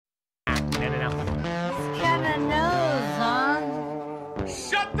now. It's kinda nose, huh?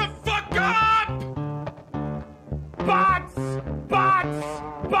 Shut the fuck up! Bots! Bots!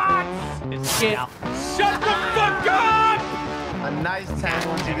 Bots! It's Shit. out. Shut the fuck up! A nice tan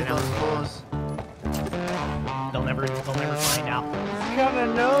once you get those balls. They'll never find out. It's kinda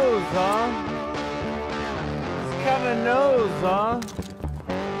nose, huh? It's kinda nose, huh?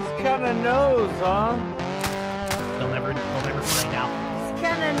 It's kinda nose, huh? They'll never find out. It's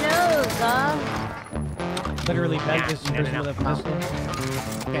kinda nose, huh? Literally beg this No, no, person no. with a pistol.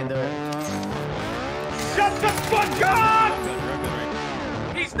 Can't do it. Shut the fuck up!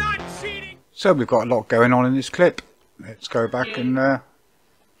 He's not cheating! So we've got a lot going on in this clip. Let's go back and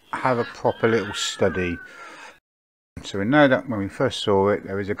have a proper little study. So we know that when we first saw it,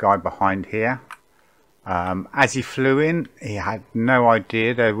 there was a guy behind here. As he flew in, he had no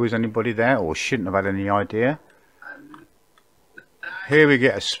idea there was anybody there, or shouldn't have had any idea. Here we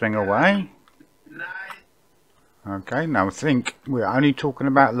get a swing away. Okay, now I think we're only talking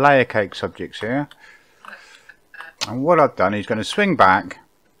about layer cake subjects here. And what I've done is going to swing back,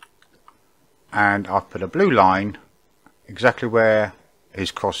 and I've put a blue line exactly where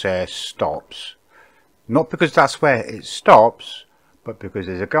his crosshair stops. Not because that's where it stops, but because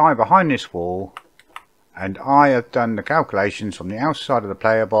there's a guy behind this wall, and I have done the calculations from the outside of the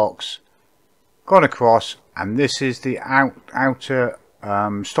player box, gone across, and this is the outer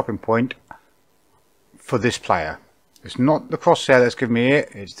stopping point for this player. It's not the crosshair that's giving me it,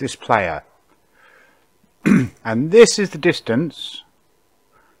 it's this player. And this is the distance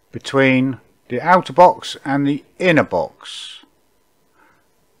between the outer box and the inner box.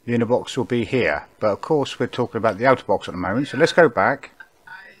 The inner box will be here, but of course we're talking about the outer box at the moment, so let's go back.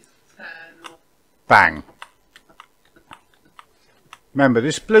 Bang. Remember,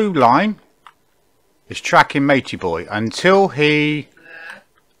 this blue line is tracking Matey Boy until he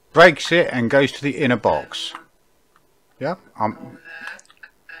breaks it and goes to the inner box. Yep.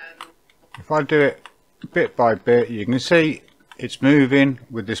 If I do it bit by bit, you can see it's moving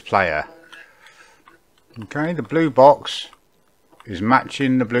with this player. Okay, the blue box is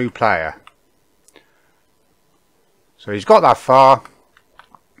matching the blue player. So he's got that far.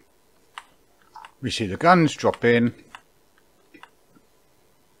 We see the guns drop in.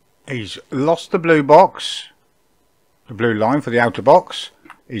 He's lost the blue box, the blue line for the outer box.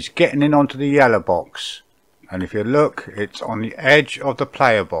 He's getting in onto the yellow box. And if you look, it's on the edge of the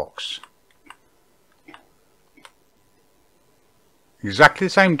player box. Exactly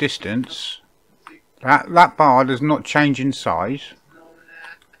the same distance. That bar does not change in size.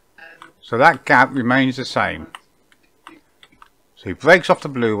 So that gap remains the same. So he breaks off the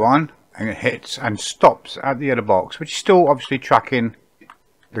blue one and it hits and stops at the other box, which is still obviously tracking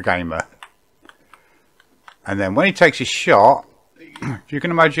the gamer. And then when he takes his shot, if you can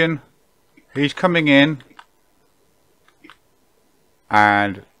imagine, he's coming in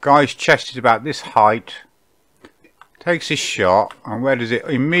and guy's chest is about this height, takes his shot, and where does it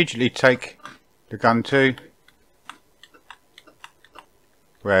immediately take the gun to?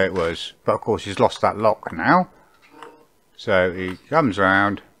 Where it was. But of course he's lost that lock now, so he comes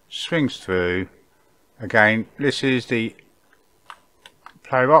around, swings through. Again, this is the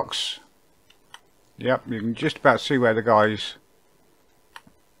play box. Yep, you can just about see where the guy's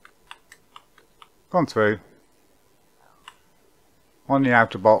gone through on the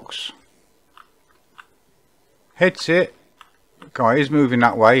outer box, hits it. The guy is moving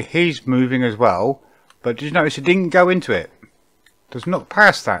that way, he's moving as well, but did you notice he didn't go into it? Does not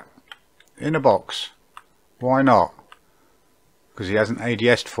pass that in a box. Why not? Because he hasn't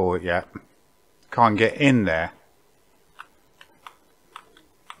ADS'd for it yet. Can't get in there.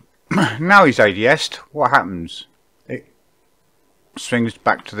 Now he's ADS'd, what happens? It swings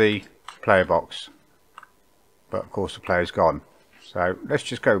back to the player box, but of course the player's gone. So let's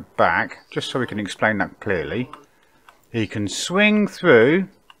just go back just so we can explain that clearly. He can swing through.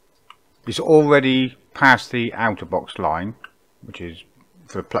 He's already past the outer box line, which is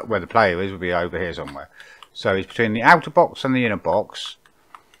for where the player is, will be over here somewhere. So he's between the outer box and the inner box.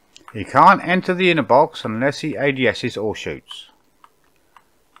 He can't enter the inner box unless he ADS's or shoots.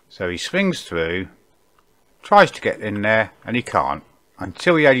 So he swings through, tries to get in there, and he can't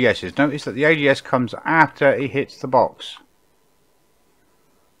until he ADS's. Notice that the ADS comes after he hits the box.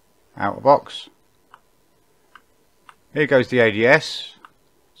 Outer box. Here goes the ADS.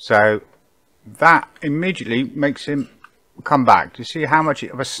 So that immediately makes him come back. Do you see how much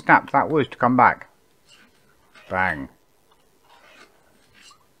of a snap that was to come back? Bang.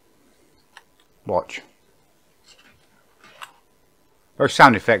 Watch. Those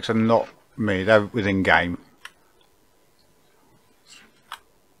sound effects are not me, they're within game.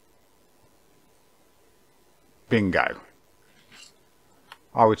 Bingo.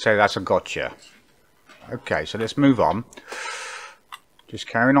 I would say that's a gotcha. Okay, so let's move on. Just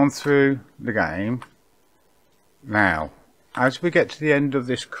carrying on through the game. Now, as we get to the end of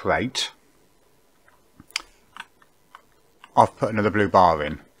this crate, I've put another blue bar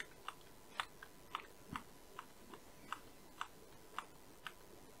in.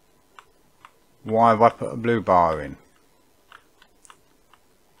 Why have I put a blue bar in?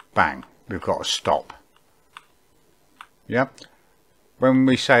 Bang, we've got a stop. Yep. When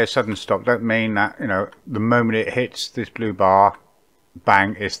we say a sudden stop, don't mean that, you know, the moment it hits this blue bar,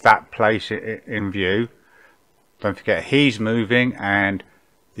 bang, it's that place in view. Don't forget, he's moving, and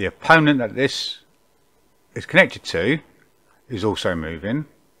the opponent that this is connected to is also moving.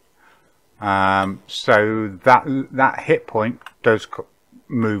 So that hit point does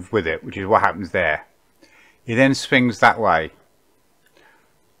move with it, which is what happens there. He then swings that way.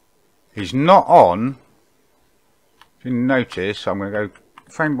 He's not on. If you notice, I'm going to go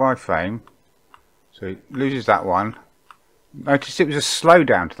frame by frame. So he loses that one. Notice it was a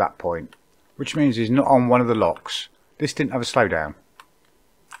slowdown to that point, which means he's not on one of the locks. This didn't have a slowdown.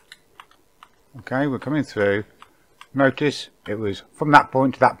 Okay, we're coming through. Notice it was from that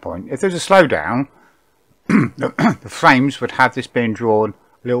point to that point. If there's a slowdown, the frames would have this being drawn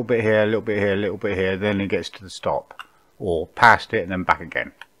a little bit here, a little bit here, a little bit here, then it gets to the stop. Or past it and then back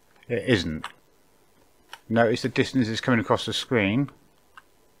again. It isn't. Notice the distance is coming across the screen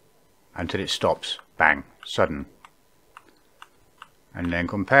until it stops. Bang. Sudden. And then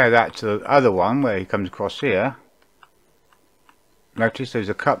compare that to the other one where he comes across here. Notice there's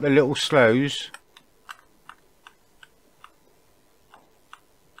a couple of little slows.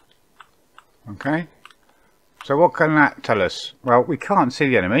 Okay. So what can that tell us? Well, we can't see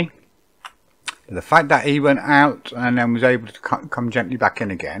the enemy. The fact that he went out and then was able to come gently back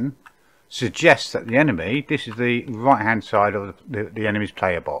in again suggests that the enemy, this is the right hand side of the enemy's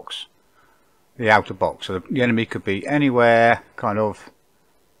player box. The outer box. So the enemy could be anywhere kind of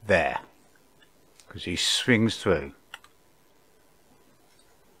there. Because he swings through.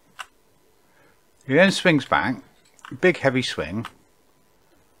 He then swings back. Big heavy swing.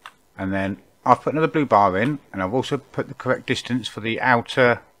 And then I've put another blue bar in, and I've also put the correct distance for the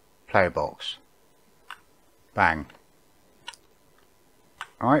outer player box. Bang.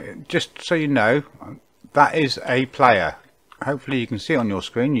 Alright, just so you know, that is a player. Hopefully you can see it on your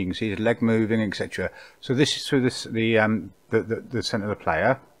screen, you can see his leg moving, etc. So this is through the centre of the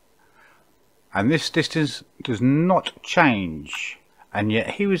player. And this distance does not change. And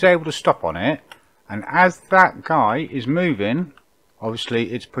yet he was able to stop on it. And as that guy is moving,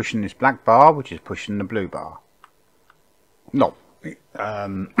 obviously it's pushing this black bar, which is pushing the blue bar. Not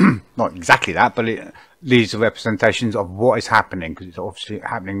exactly that, but these are representations of what is happening, because it's obviously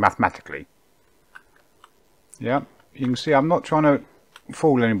happening mathematically. Yeah, you can see I'm not trying to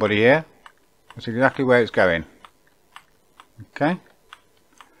fool anybody here. That's exactly where it's going. Okay.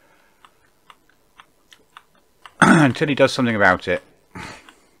 Until he does something about it,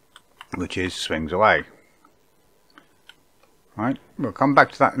 which is swings away. Right, we'll come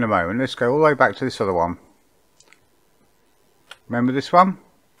back to that in a moment. Let's go all the way back to this other one. Remember this one?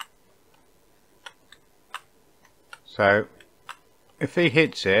 So, if he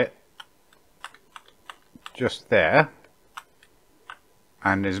hits it just there,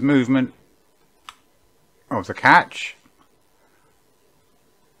 and there's movement of the catch,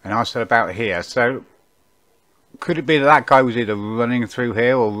 and I said about here, so could it be that that guy was either running through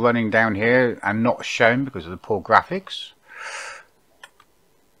here or running down here and not shown because of the poor graphics?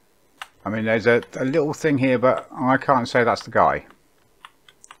 I mean, there's a little thing here, but I can't say that's the guy.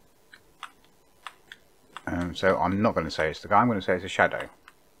 So I'm not going to say it's the guy, I'm going to say it's a shadow.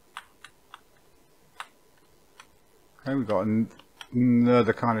 Okay, we've got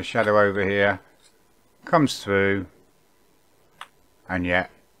another kind of shadow over here. Comes through, and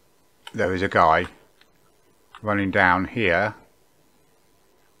yet there is a guy running down here,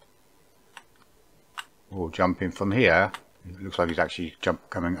 or jumping from here. It looks like he's actually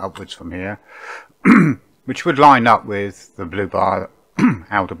coming upwards from here, which would line up with the blue bar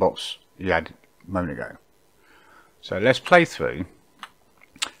outer box you had a moment ago. So let's play through.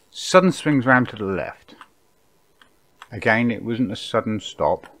 Sudden swings round to the left. Again, it wasn't a sudden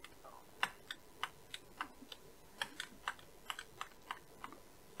stop.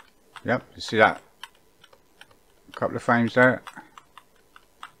 Yep, you see that? A couple of frames there.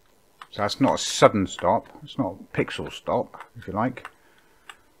 So that's not a sudden stop. It's not a pixel stop, if you like.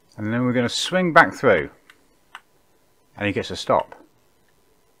 And then we're going to swing back through. And he gets a stop.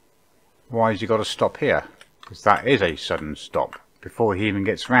 Why has he got to stop here? Because that is a sudden stop. Before he even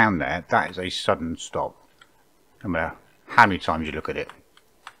gets round there, that is a sudden stop. no matter how many times you look at it.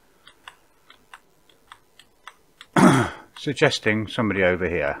 Suggesting somebody over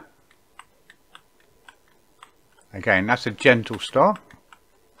here. Again, that's a gentle stop.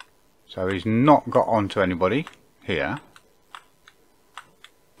 So he's not got onto anybody here.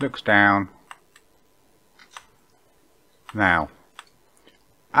 Looks down. Now,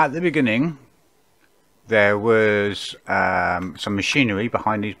 at the beginning, there was some machinery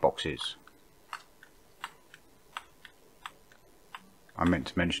behind these boxes. I meant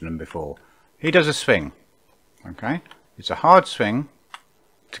to mention them before. He does a swing. Okay, it's a hard swing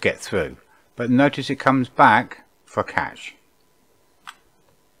to get through, but notice it comes back for catch.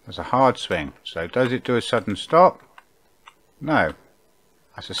 That's a hard swing. So does it do a sudden stop? No,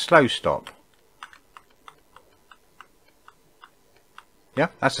 that's a slow stop. Yeah,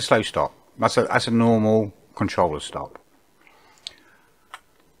 that's a slow stop. That's a normal controller stop.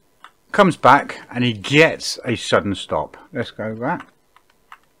 Comes back and he gets a sudden stop. Let's go back.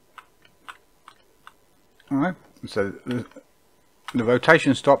 Alright, so the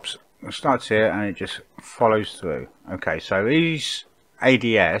rotation starts here and it just follows through. Okay, so he's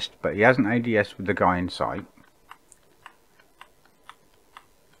ADS'd, but he hasn't ADS'd with the guy in sight.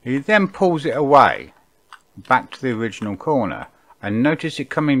 He then pulls it away back to the original corner, and notice it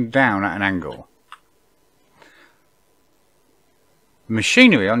coming down at an angle. The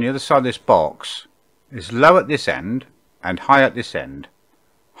machinery on the other side of this box is low at this end and high at this end,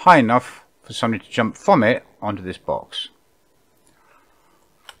 high enough for somebody to jump from it onto this box.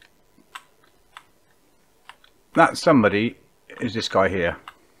 That somebody is this guy here.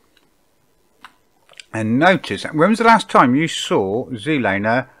 And notice, when was the last time you saw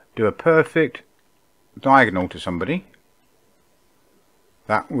ZLaner do a perfect diagonal to somebody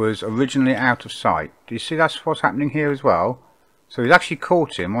that was originally out of sight? Do you see that's what's happening here as well? So he's actually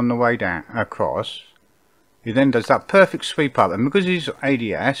caught him on the way down across. He then does that perfect sweep up, and because he's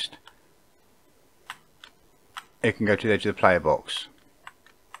ADS'd, it can go to the edge of the player box.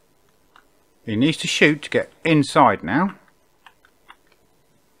 He needs to shoot to get inside now.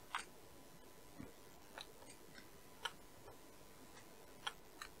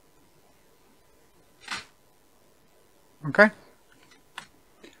 Okay.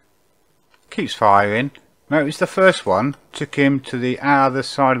 Keeps firing. Notice the first one took him to the other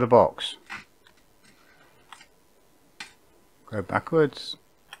side of the box. Go backwards.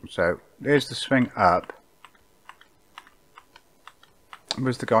 So there's the swing up.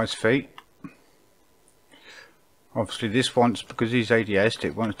 Where's the guy's feet? Obviously this wants, because he's ADS'd,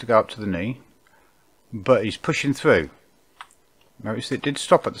 it wants to go up to the knee. But he's pushing through. Notice it did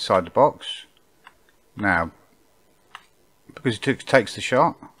stop at the side of the box. Now, because it takes the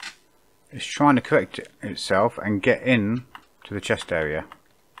shot, it's trying to correct itself and get in to the chest area.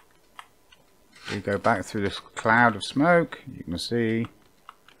 We go back through this cloud of smoke, you can see.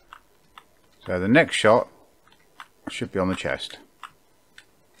 So the next shot should be on the chest.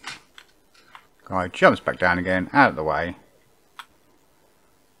 Guy jumps back down again, out of the way,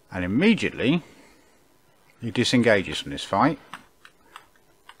 and immediately he disengages from this fight.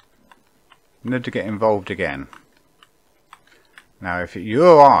 Never to get involved again. Now if you're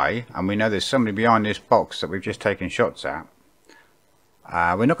or I, and we know there's somebody behind this box that we've just taken shots at,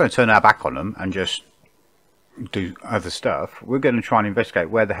 we're not going to turn our back on them and just do other stuff. We're going to try and investigate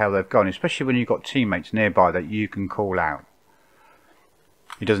where the hell they've gone, especially when you've got teammates nearby that you can call out.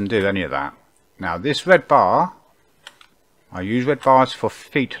 He doesn't do any of that. Now this red bar, I use red bars for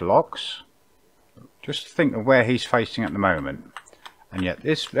feet locks. Just think of where he's facing at the moment. And yet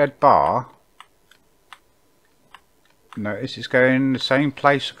this red bar, notice it's going the same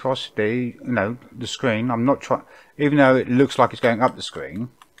place across the the screen. I'm not trying, even though it looks like it's going up the screen,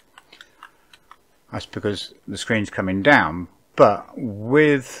 that's because the screen's coming down. But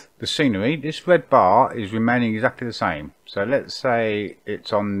with the scenery, this red bar is remaining exactly the same. So let's say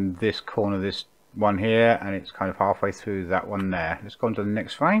it's on this corner, this one here, and it's kind of halfway through that one there. Let's go on to the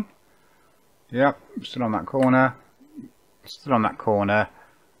next frame. Yep, still on that corner, still on that corner,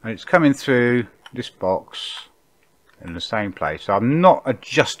 and it's coming through this box in the same place. So I'm not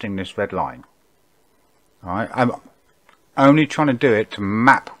adjusting this red line. Alright, I'm only trying to do it to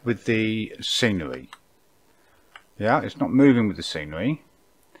map with the scenery. Yeah, it's not moving with the scenery.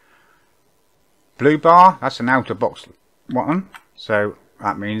 Blue bar, that's an outer box one, so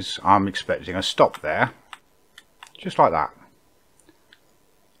that means I'm expecting a stop there, just like that.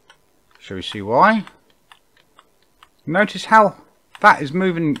 Shall we see why? Notice how that is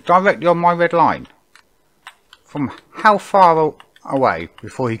moving directly on my red line. From how far away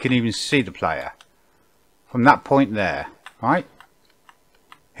before he can even see the player? From that point there, right?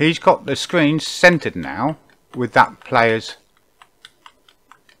 He's got the screen centered now with that player's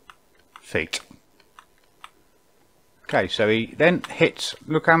feet. Okay, so he then hits,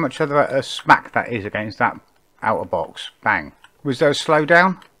 look how much of a smack that is against that outer box. Bang. Was there a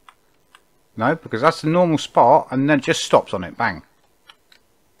slowdown? No, because that's the normal spot and then it just stops on it. Bang.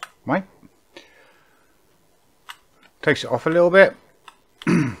 Right. Takes it off a little bit.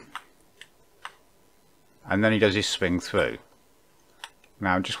 And then he does his swing through.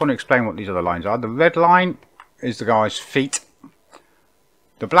 Now I just want to explain what these other lines are. The red line is the guy's feet.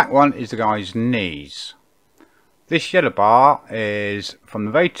 The black one is the guy's knees. This yellow bar is from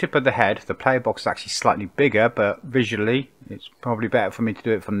the very tip of the head. The player box is actually slightly bigger, but visually it's probably better for me to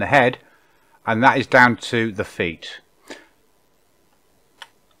do it from the head. And that is down to the feet.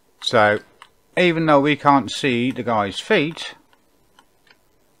 So even though we can't see the guy's feet,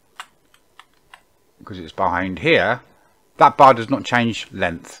 because it's behind here, that bar does not change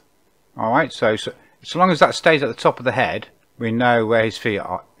length. Alright, so long as that stays at the top of the head, we know where his feet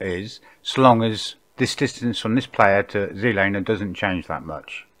is, so long as this distance from this player to ZLaner doesn't change that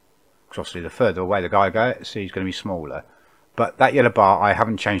much. Because obviously the further away the guy goes, he's going to be smaller. But that yellow bar, I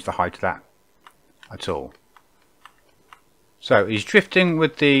haven't changed the height of that at all. So he's drifting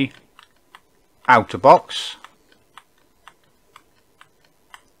with the outer box.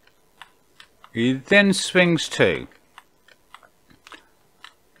 He then swings to.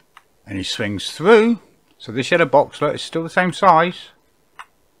 And he swings through. So this yellow box, look, it's still the same size.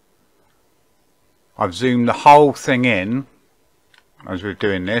 I've zoomed the whole thing in as we're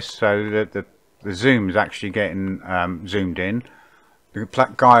doing this, so that the zoom is actually getting zoomed in. The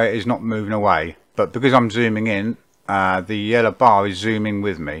black guy is not moving away, but because I'm zooming in, the yellow bar is zooming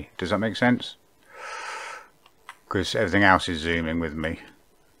with me. Does that make sense? Because everything else is zooming with me.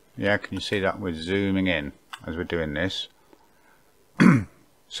 Yeah, can you see that we're zooming in as we're doing this?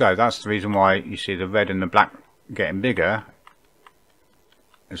 So that's the reason why you see the red and the black getting bigger.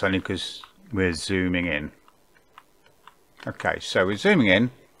 It's only because we're zooming in. Okay, so we're zooming in.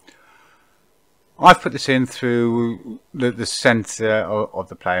 I've put this in through the center of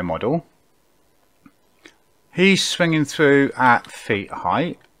the player model. He's swinging through at feet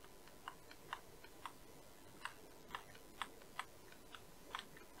height.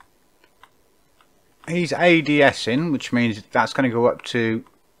 He's ADSing, which means that's going to go up to,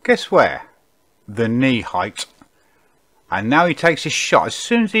 guess where? The knee height. And now he takes his shot. As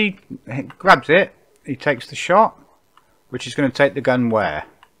soon as he grabs it, he takes the shot, which is going to take the gun where?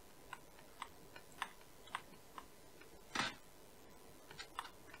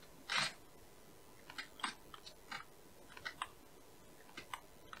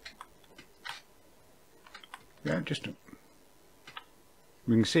 Yeah, just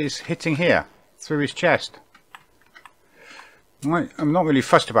we can see it's hitting here through his chest. Right, I'm not really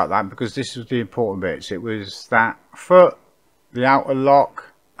fussed about that because this is the important bits. It was that foot, the outer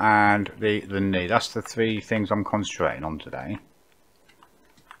lock, and the knee. That's the three things I'm concentrating on today.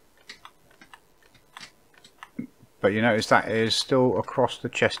 But you notice that is still across the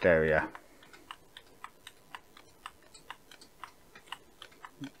chest area.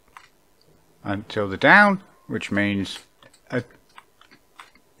 Until the down, which means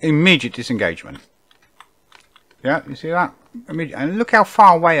immediate disengagement. Yeah, you see that? And look how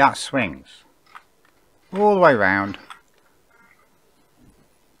far away that swings. All the way round.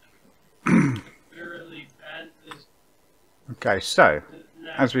 Okay, so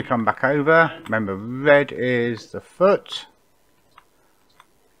as we come back over, remember red is the foot.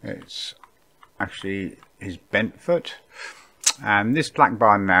 It's actually his bent foot. And this black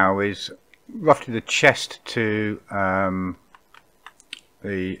bar now is roughly the chest to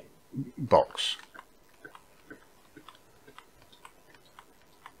the box.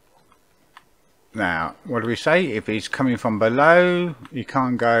 Now, what do we say? If he's coming from below, he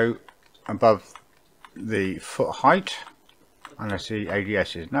can't go above the foot height unless he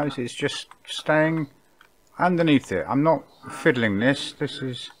ADSs. Notice it's just staying underneath it. I'm not fiddling this. This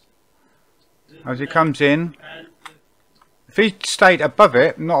is as he comes in. If he stayed above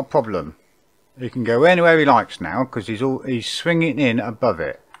it, not a problem. He can go anywhere he likes now because he's swinging in above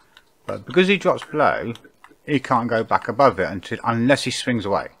it. But because he drops below, he can't go back above it unless he swings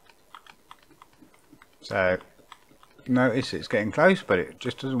away. So notice it's getting close, but it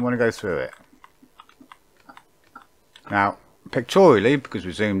just doesn't want to go through it. Now pictorially, because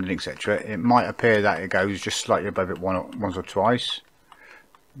we're zoomed in, etc., it might appear that it goes just slightly above it once or twice,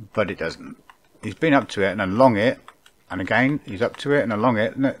 but it doesn't. He's been up to it and along it, and again he's up to it and along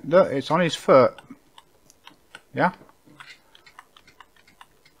it. Look, it's on his foot. Yeah.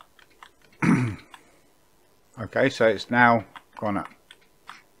 Okay, so it's now gone up,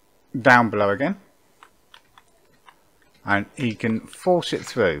 down below again. and he can force it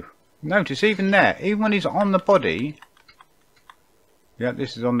through. Notice even there, even when he's on the body, yeah,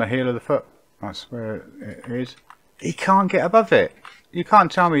 this is on the heel of the foot, that's where it is, he can't get above it. You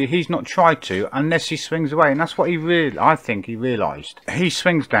can't tell me he's not tried to unless he swings away, and that's what I think he realised. He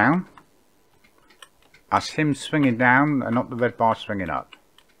swings down, that's him swinging down and not the red bar swinging up.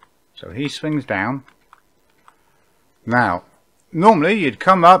 So he swings down. Now normally you'd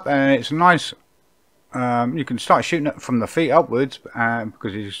come up and it's nice, you can start shooting it from the feet upwards,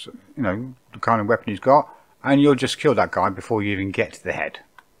 because he's, you know, the kind of weapon he's got, and you'll just kill that guy before you even get to the head.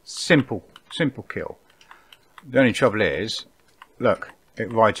 Simple kill. The only trouble is, look,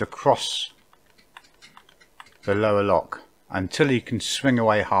 it rides across the lower lock until he can swing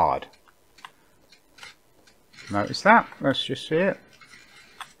away hard. Notice that? Let's just see it.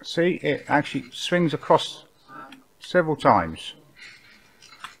 See, it actually swings across several times.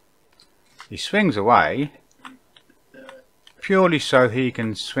 He swings away purely so he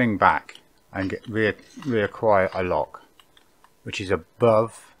can swing back and get reacquire a lock, which is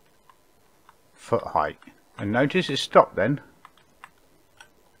above foot height. And notice it stopped then.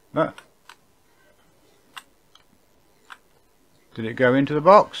 Look. Did it go into the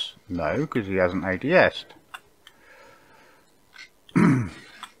box? No, because he hasn't ADS'd.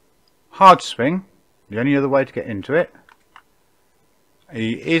 Hard swing, the only other way to get into it.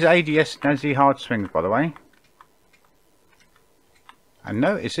 He is ADS'd as he hard swings, by the way. And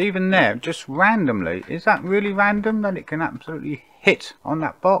notice even there, just randomly, is that really random that it can absolutely hit on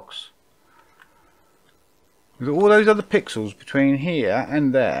that box? With all those other pixels between here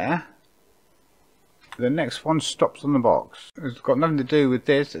and there, the next one stops on the box. It's got nothing to do with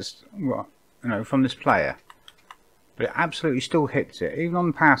this, it's, well, you know, from this player. But it absolutely still hits it, even on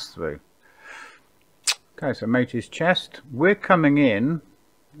the pass through. Okay, so Mate's chest. We're coming in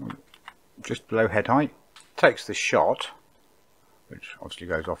just below head height. Takes the shot, which obviously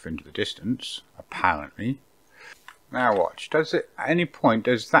goes off into the distance, apparently. Now watch, does it, at any point,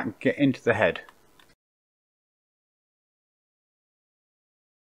 does that get into the head?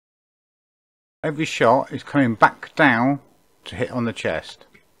 Every shot is coming back down to hit on the chest.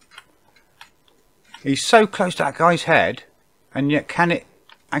 He's so close to that guy's head, and yet can it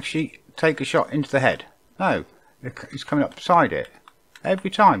actually take a shot into the head? No, it's coming up beside it.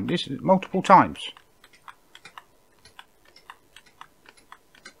 Every time, this is multiple times.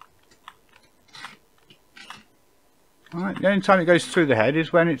 Alright, the only time it goes through the head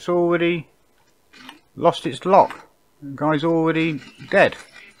is when it's already lost its lock. The guy's already dead.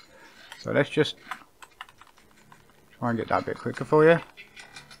 So let's just try and get that a bit quicker for you.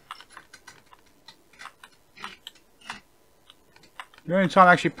 The only time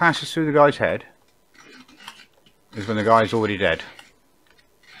it actually passes through the guy's head is when the guy's already dead.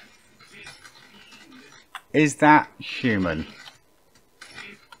 Is that human?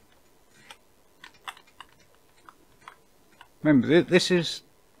 Remember, this is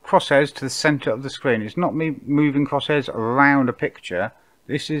crosshairs to the centre of the screen. It's not me moving crosshairs around a picture.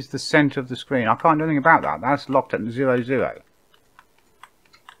 This is the centre of the screen. I can't do anything about that. That's locked at 0, 0.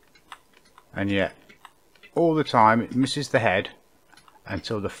 And yet, all the time, it misses the head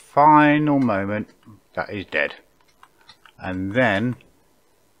until the final moment that is dead. And then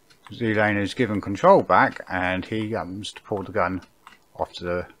ZLaner is given control back and he happens to pull the gun off to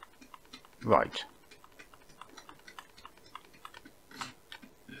the right.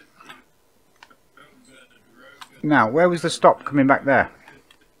 Now, where was the stop coming back there?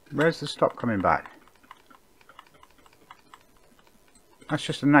 Where's the stop coming back? That's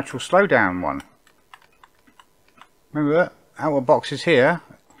just a natural slowdown one. Remember that? Outer box is here.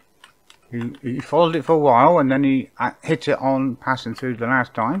 He followed it for a while and then he hit it on passing through the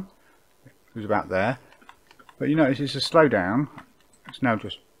last time. It was about there. But you notice it's a slowdown. It's now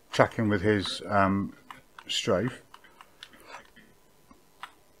just tracking with his strafe.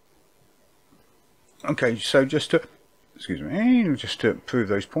 Okay, so just to, excuse me, just to prove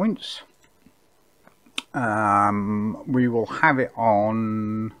those points, we will have it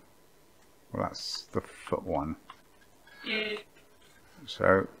on, well, that's the foot one.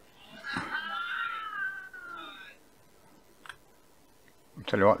 So, I'll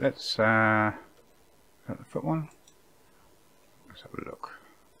tell you what, let's, is that the foot one? Let's have a look.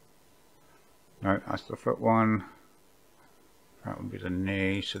 No, that's the foot one. That would be the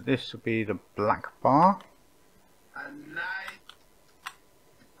knee. So this will be the black bar.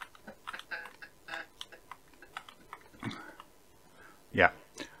 Yeah.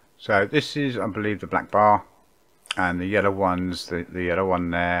 So this is, I believe, the black bar, and the yellow ones, the yellow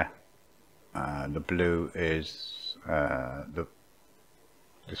one there. The blue is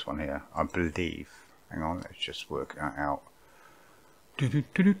this one here, I believe. Hang on, let's just work that out. Do, do,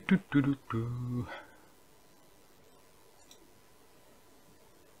 do, do, do, do, do, do.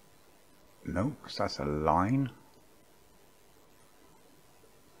 No, because that's a line.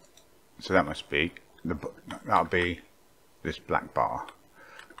 So that must be that'll be this black bar.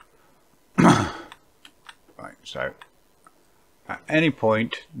 Right, so at any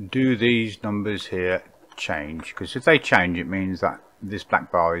point do these numbers here change? Because if they change, it means that this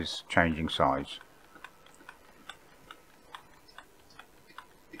black bar is changing size.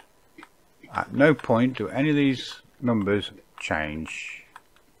 At no point do any of these numbers change.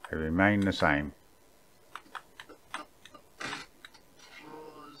 They remain the same.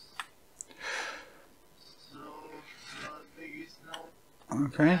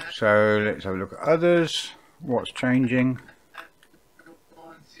 Okay, so let's have a look at others. What's changing?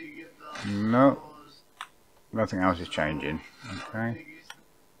 No, nothing else is changing. Okay,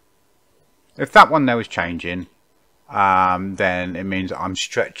 if that one there was changing, then it means I'm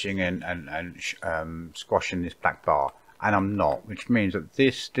stretching and squashing this black bar, and I'm not, which means that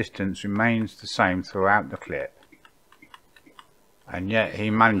this distance remains the same throughout the clip, and yet he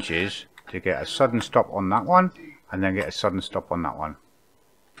manages to get a sudden stop on that one and then get a sudden stop on that one,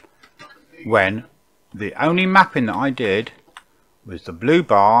 when the only mapping that I did was the blue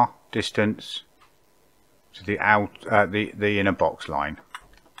bar distance to the the inner box line.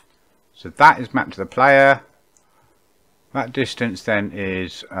 So that is mapped to the player. That distance then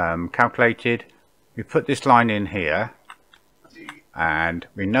is calculated. We put this line in here, and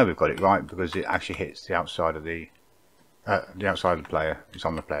we know we've got it right because it actually hits the outside of the player. It's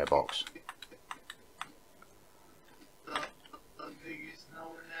on the player box.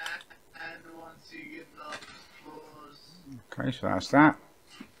 Okay, so that's that.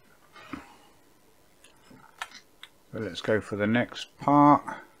 So let's go for the next part.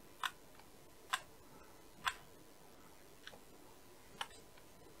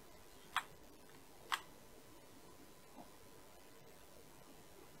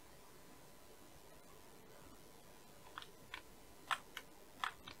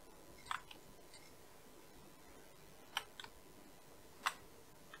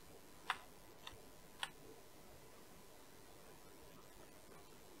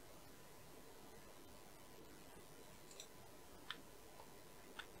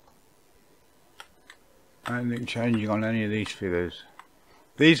 Anything changing on any of these figures?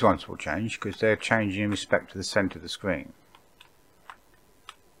 These ones will change because they're changing in respect to the centre of the screen.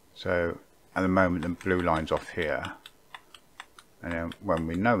 So at the moment the blue line's off here, and then when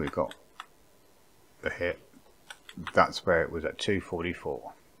we know we've got the hit, that's where it was at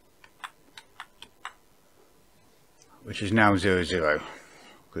 244, which is now 00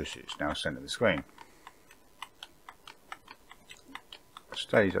 because it's now centre of the screen. It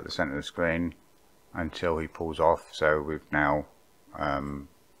stays at the centre of the screen until he pulls off, so we've now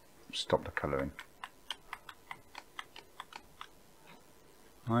stopped the colouring.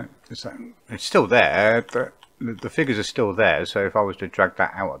 Right, it's still there, the figures are still there, so if I was to drag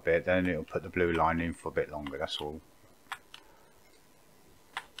that out a bit, then it'll put the blue line in for a bit longer, that's all.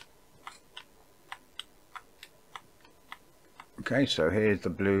 Okay, so here's the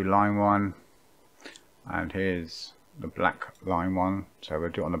blue line one, and here's the black line one, so we'll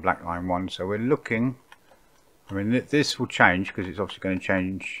do it on the black line one. So we're looking, I mean this will change because it's obviously going to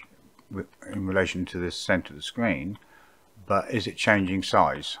change in relation to the center of the screen, but is it changing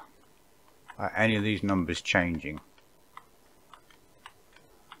size? Are any of these numbers changing?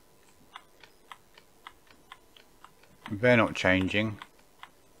 They're not changing,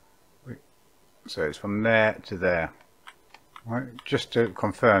 so it's from there to there. Right, just to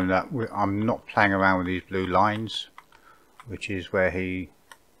confirm that I'm not playing around with these blue lines, which is where he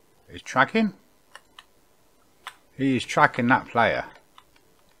is tracking. He is tracking that player.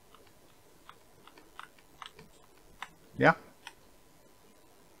 Yeah.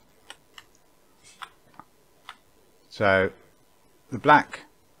 So the black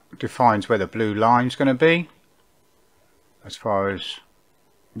defines where the blue line is going to be as far as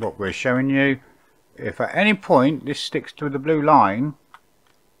what we're showing you. If at any point this sticks to the blue line,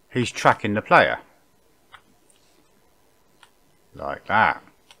 he's tracking the player. Like that.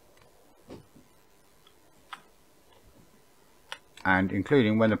 And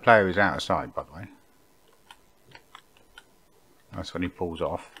including when the player is out of sight, by the way. That's when he pulls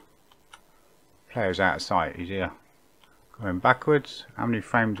off. Player's out of sight, he's here. Going backwards. How many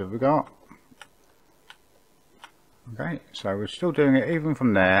frames have we got? Okay, so we're still doing it even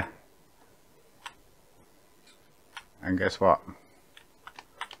from there. And guess what?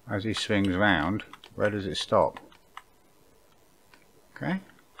 As he swings around, where does it stop? Okay.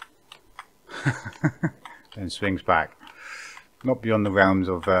 then swings back. Not beyond the realms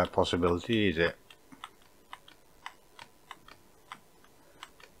of possibility, is it?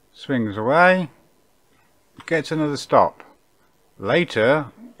 Swings away, gets another stop. Later,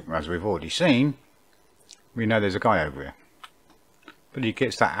 as we've already seen, we know there's a guy over here, but he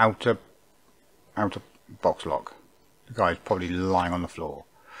gets that outer box lock. The guy's probably lying on the floor.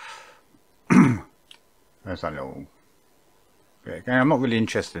 There's that little bit again. I'm not really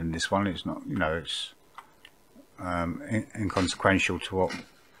interested in this one. It's not, you know, it's inconsequential to what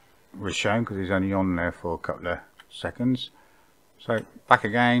we're shown because he's only on there for a couple of seconds. So back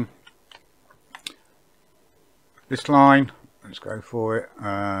again. This line, let's go for it.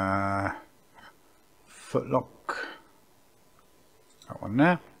 Footlock. That one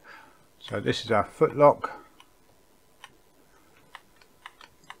there. So this is our footlock.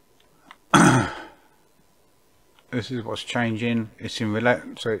 This is what's changing. It's in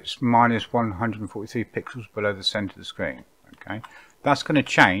so it's minus 143 pixels below the center of the screen. Okay, that's going to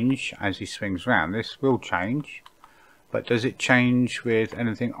change as he swings round. This will change, but does it change with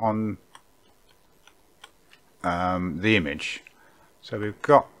anything on the image? So we've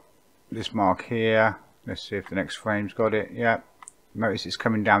got this mark here. Let's see if the next frame's got it. Yeah, notice it's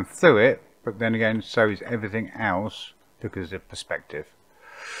coming down through it, but then again, so is everything else because of perspective.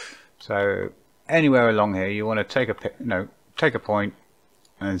 So anywhere along here, you want to take a take a point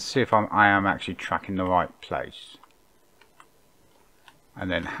and see if I am actually tracking the right place. And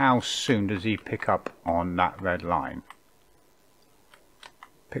then how soon does he pick up on that red line?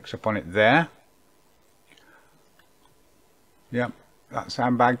 Picks up on it there. Yep, that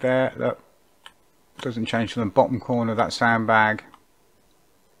sandbag there. Look, doesn't change from the bottom corner of that sandbag.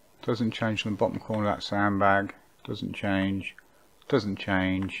 Doesn't change from the bottom corner of that sandbag. Doesn't change. Doesn't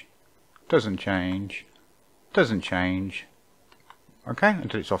change. Doesn't change. Doesn't change. Okay,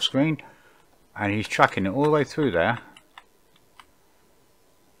 until it's off screen. And he's tracking it all the way through there.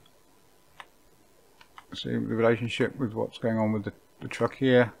 See the relationship with what's going on with the truck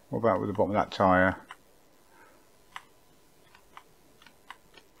here. What about with the bottom of that tyre?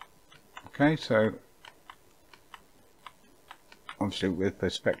 Okay, so obviously with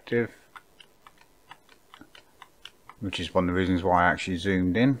perspective, which is one of the reasons why I actually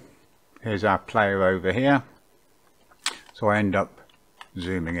zoomed in. Here's our player over here, so I end up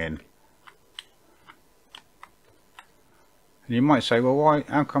zooming in. And you might say, well, why?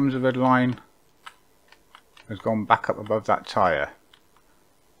 How comes the red line has gone back up above that tyre?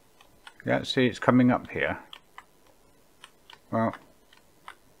 Yeah, see, it's coming up here. Well,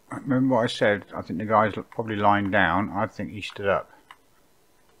 remember what I said? I think the guy's probably lying down. I think he stood up,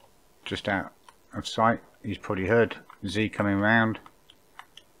 just out of sight. He's probably heard Z coming round.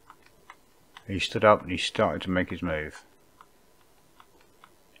 He stood up and he started to make his move.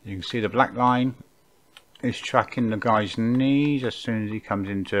 You can see the black line is tracking the guy's knees as soon as he comes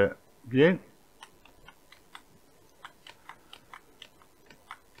into view.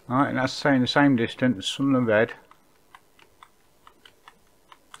 Alright, and that's saying the same distance from the red.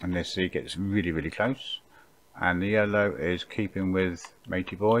 And this he gets really, really close. And the yellow is keeping with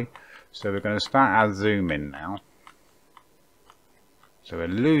Matey Boy. So we're going to start our zoom in now. So we're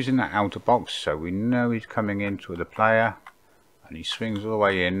losing that outer box, so we know he's coming into the player, and he swings all the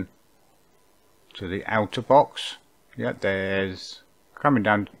way in to the outer box. Yeah, there's coming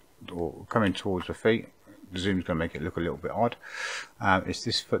down or coming towards the feet. The zoom's going to make it look a little bit odd. It's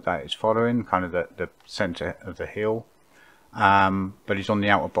this foot that it's following, kind of the center of the heel, but he's on the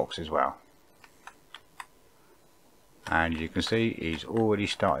outer box as well. And you can see he's already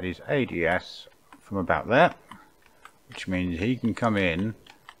started his ADS from about there, which means he can come in,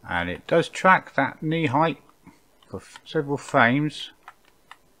 and it does track that knee height for several frames,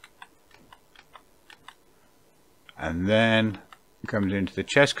 and then comes into the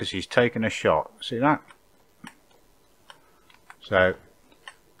chest because he's taken a shot. See that? So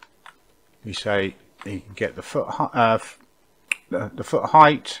we say he can get the foot the foot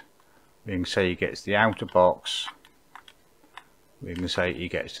height. We can say he gets the outer box. We can say he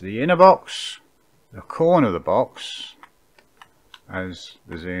gets to the inner box, the corner of the box, as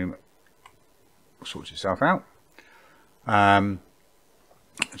the zoom sorts itself out.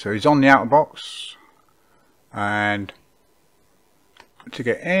 So he's on the outer box, and to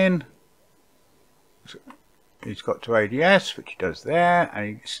get in, he's got to ADS, which he does there, and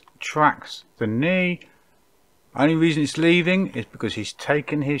he tracks the knee. Only reason it's leaving is because he's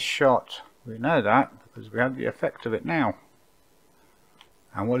taken his shot. We know that because we have the effect of it now.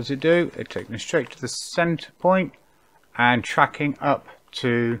 And what does it do? It's taking us straight to the center point and tracking up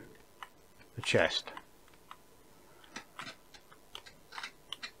to the chest.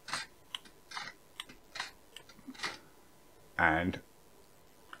 and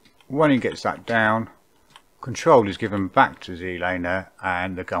when he gets that down, control is given back to ZLaner,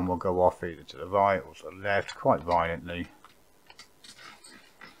 and the gun will go off either to the right or to the left quite violently.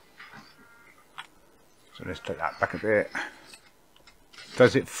 So let's take that back a bit.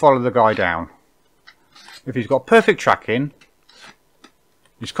 Does it follow the guy down? If he's got perfect tracking,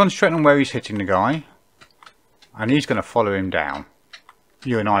 he's concentrating on where he's hitting the guy, and he's going to follow him down.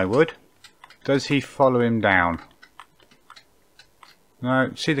 You and I would. Does he follow him down?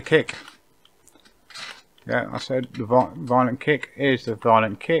 No. See the kick? Yeah, I said the violent kick is the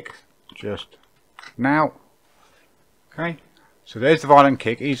violent kick. Just now. Okay. So there's the violent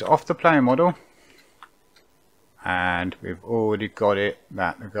kick. He's off the player model. And we've already got it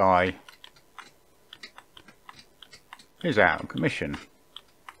that the guy is out of commission.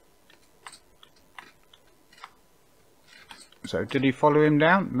 So did he follow him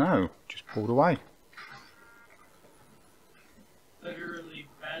down? No, just pulled away. Literally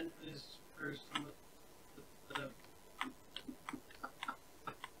bent this person with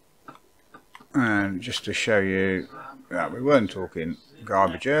And just to show you that we weren't talking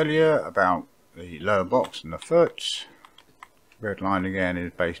garbage earlier about the lower box and the foot. Red line again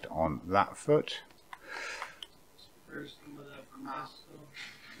is based on that foot.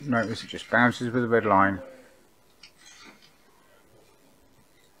 Notice it just bounces with the red line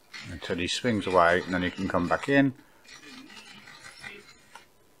until he swings away, and then he can come back in.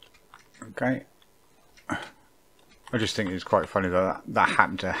 Okay. I just think it's quite funny that that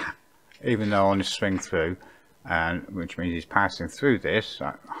happened to, even though on his swing through, and which means he's passing through this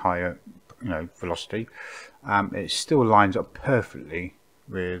at higher, velocity, it still lines up perfectly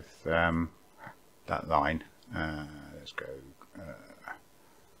with that line. Let's go.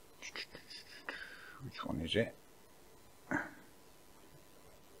 Which one is it?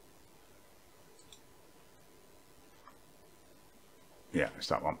 Yeah, it's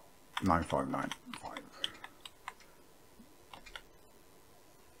that one. 9595.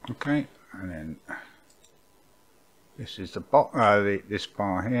 Okay, and then this is the this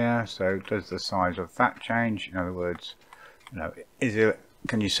bar here. So does the size of that change? In other words, is it?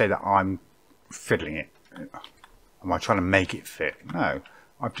 Can you say that I'm fiddling it? Am I trying to make it fit? No,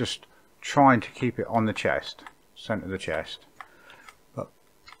 I'm just trying to keep it on the chest, center of the chest. But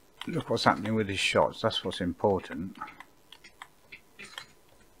look what's happening with these shots. That's what's important.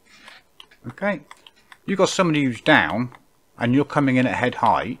 Okay, you've got somebody who's down and you're coming in at head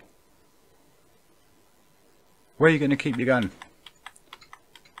height. Where are you going to keep your gun?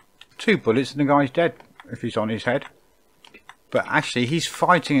 2 bullets and the guy's dead if he's on his head. But actually he's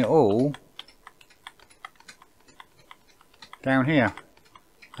fighting it all down here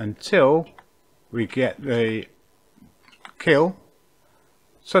until we get the kill.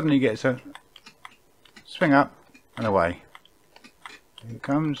 Suddenly gets a swing up and away. Here it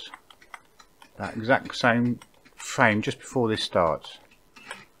comes. That exact same frame just before this starts.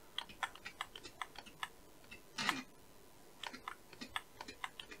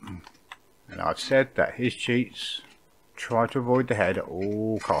 And I've said that his cheats try to avoid the head at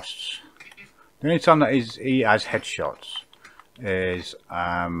all costs. The only time that he has headshots is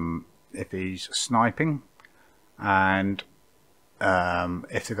if he's sniping, and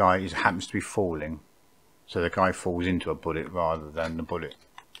if the guy happens to be falling, so the guy falls into a bullet rather than the bullet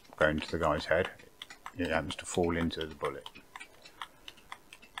going to the guy's head. It happens to fall into the bullet.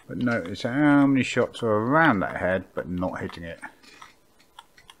 But notice how many shots are around that head but not hitting it.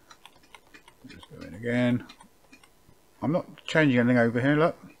 Just go in again. I'm not changing anything over here,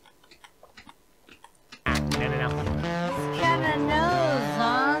 look. No. Kinda knows,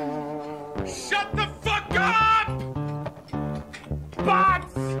 huh? Shut the fuck up!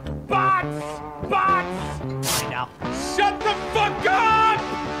 Bots! Bots! Bots! Find out. Shut the fuck up!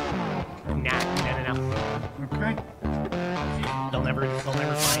 No. Okay. They'll never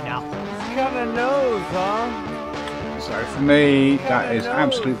find out. Kinda knows, huh? So for me, that is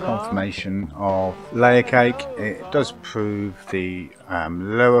absolute confirmation of layer cake. It does prove the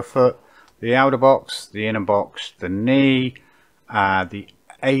lower foot, the outer box, the inner box, the knee, the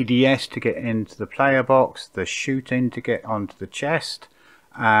ADS to get into the player box, the shooting to get onto the chest,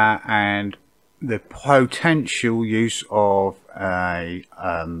 and the potential use of a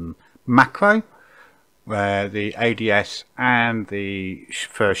macro where the ADS and the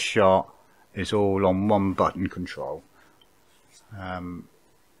first shot is all on one button control.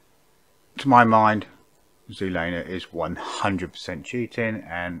 To my mind, ZLaner is 100% cheating,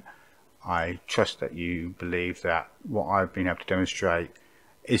 and I trust that you believe that what I've been able to demonstrate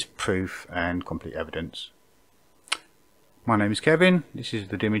is proof and complete evidence. My name is Kevin, this is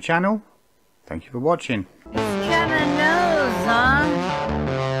the Dimmy channel. Thank you for watching. Kinda knows, huh?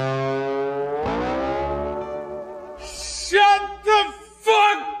 Shut the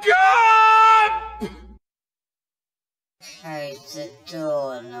fuck up! How's it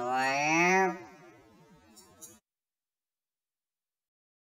doing, lawyer?